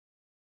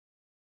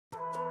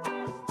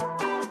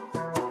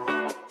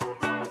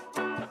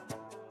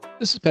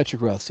This is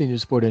Patrick Roth, Senior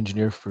Support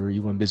Engineer for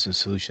U1 Business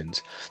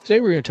Solutions.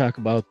 Today we're going to talk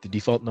about the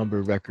default number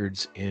of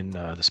records in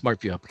the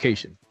SmartView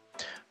application.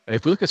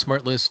 If we look at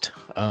SmartList,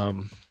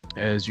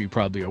 as you're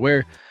probably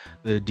aware,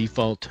 the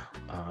default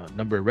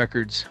number of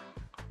records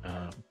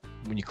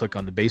when you click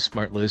on the base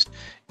SmartList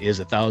is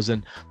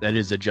 1,000. That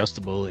is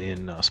adjustable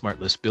in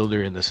SmartList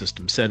Builder in the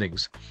system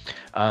settings.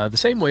 The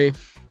same way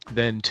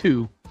then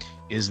too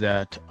is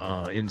that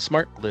in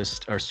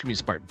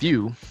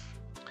SmartView,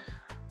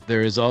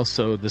 there is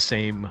also the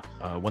same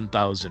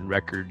 1,000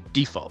 record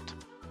default.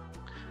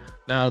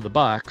 Now the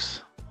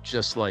box,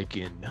 just like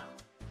in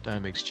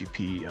Dynamics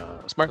GP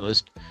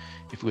SmartList,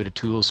 if we go to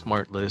Tools,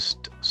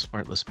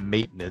 SmartList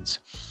Maintenance,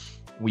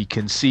 we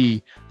can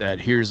see that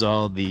here's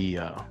all the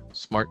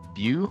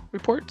SmartView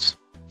reports,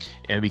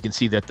 and we can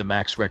see that the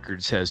max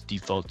records has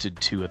defaulted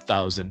to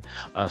 1,000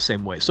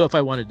 same way. So if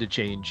I wanted to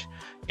change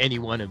any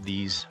one of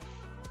these,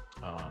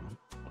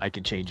 I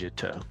can change it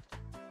to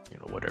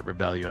whatever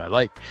value I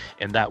like,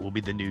 and that will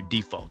be the new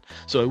default.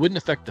 So it wouldn't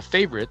affect the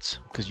favorites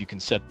because you can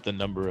set the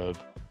number of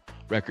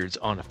records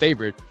on a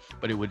favorite,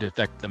 but it would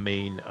affect the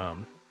main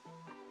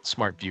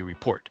SmartView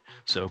report.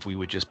 So if we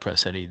would just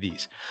press any of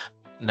these.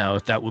 Now,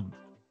 if that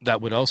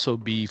would also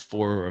be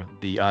for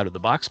the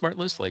out-of-the-box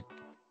SmartList, like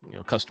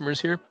customers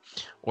here,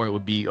 or it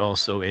would be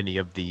also any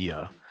of the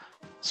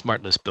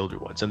SmartList Builder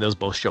ones, and those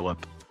both show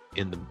up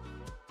in the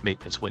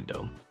maintenance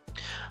window.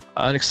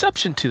 An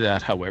exception to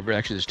that, however,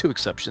 actually there's two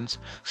exceptions.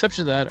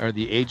 Exceptions to that are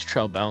the age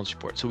trial balance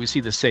report. So we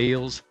see the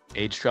sales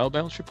age trial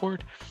balance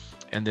report,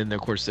 and then of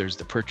course there's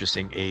the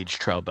purchasing age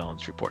trial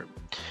balance report.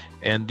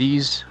 And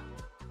these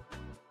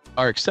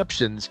are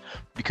exceptions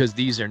because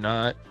these are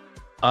not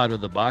out of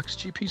the box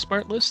GP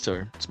SmartList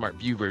or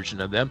SmartView version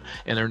of them,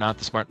 and they're not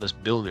the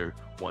SmartList Builder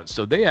ones.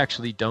 So they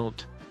actually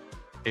don't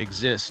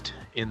exist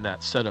in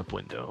that setup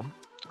window.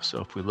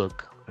 So if we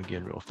look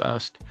again real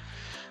fast,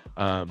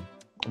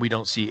 we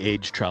don't see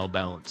age trial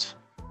balance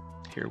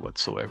here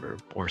whatsoever,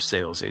 or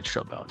sales age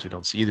trial balance. We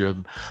don't see either of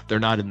them. They're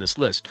not in this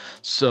list.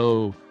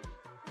 So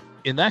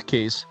in that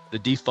case, the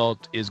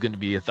default is going to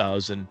be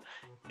 1,000,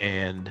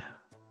 and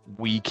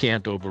we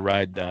can't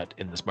override that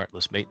in the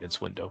SmartList maintenance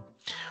window.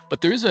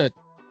 But there is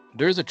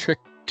a trick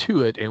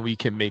to it, and we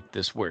can make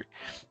this work.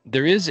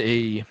 There is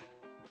a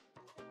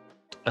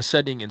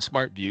setting in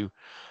SmartView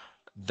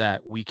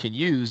that we can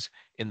use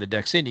in the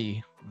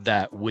DexInny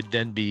that would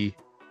then be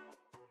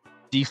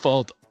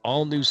default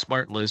all new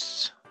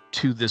SmartLists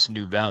to this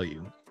new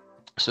value.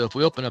 So if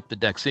we open up the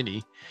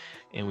DexInny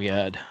and we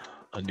add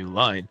a new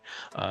line,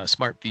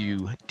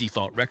 SmartView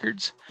default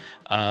records,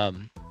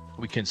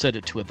 we can set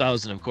it to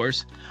 1,000, of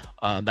course.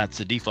 That's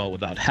the default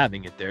without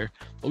having it there,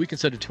 but we can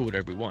set it to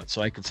whatever we want.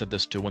 So I can set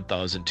this to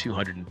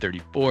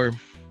 1,234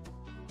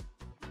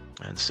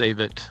 and save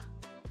it.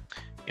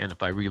 And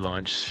if I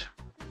relaunch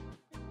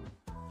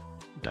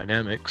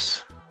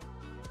Dynamics,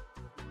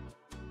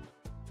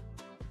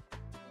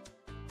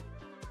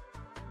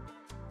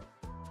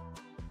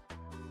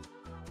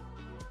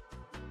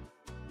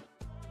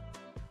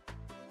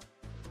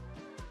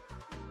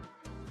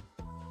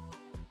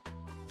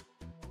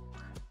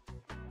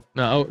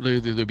 now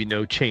there'll be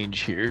no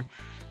change here.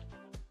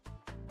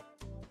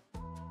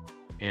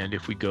 And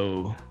if we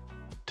go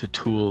to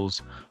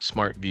Tools,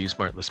 SmartView,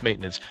 SmartList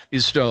Maintenance,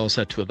 these are still all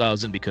set to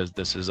 1,000 because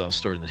this is all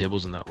stored in the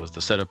tables, and that was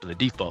the setup and the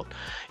default.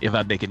 If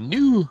I make a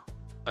new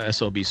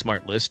SLB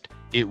SmartList,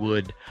 it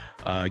would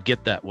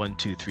get that 1,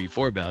 2, 3,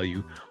 4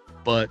 value.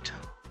 But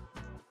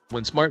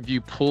when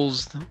SmartView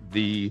pulls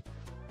the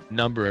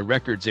number of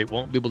records, it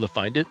won't be able to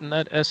find it in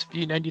that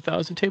SV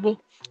 90,000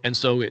 table. And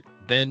so it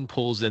then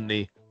pulls in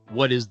the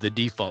what is the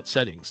default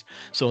settings.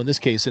 So in this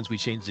case, since we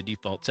changed the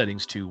default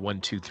settings to 1,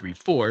 2, 3,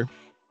 4,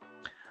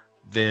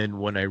 then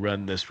when I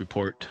run this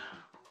report,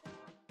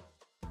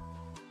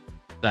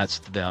 that's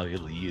the value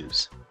it'll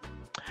use.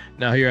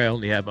 Now here I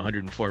only have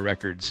 104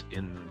 records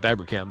in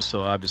Fabricam,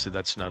 so obviously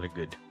that's not a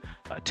good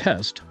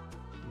test.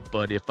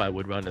 But if I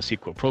would run a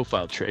SQL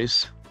profile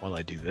trace while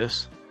I do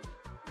this,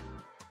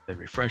 then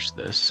refresh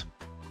this,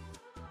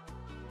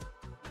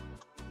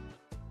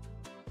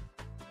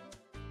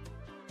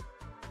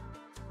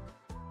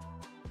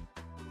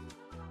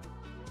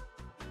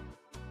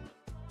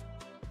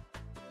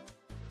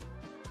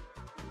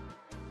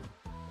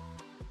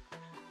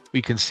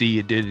 we can see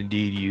it did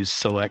indeed use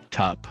select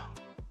top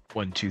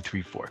 1, 2,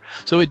 3, 4.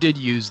 So it did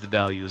use the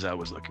values I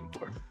was looking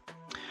for.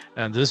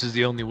 And this is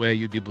the only way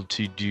you'd be able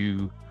to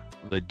do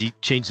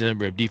change the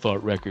number of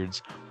default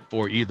records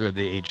for either of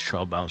the age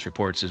trial balance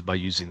reports is by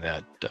using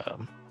that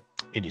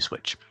INI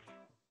switch.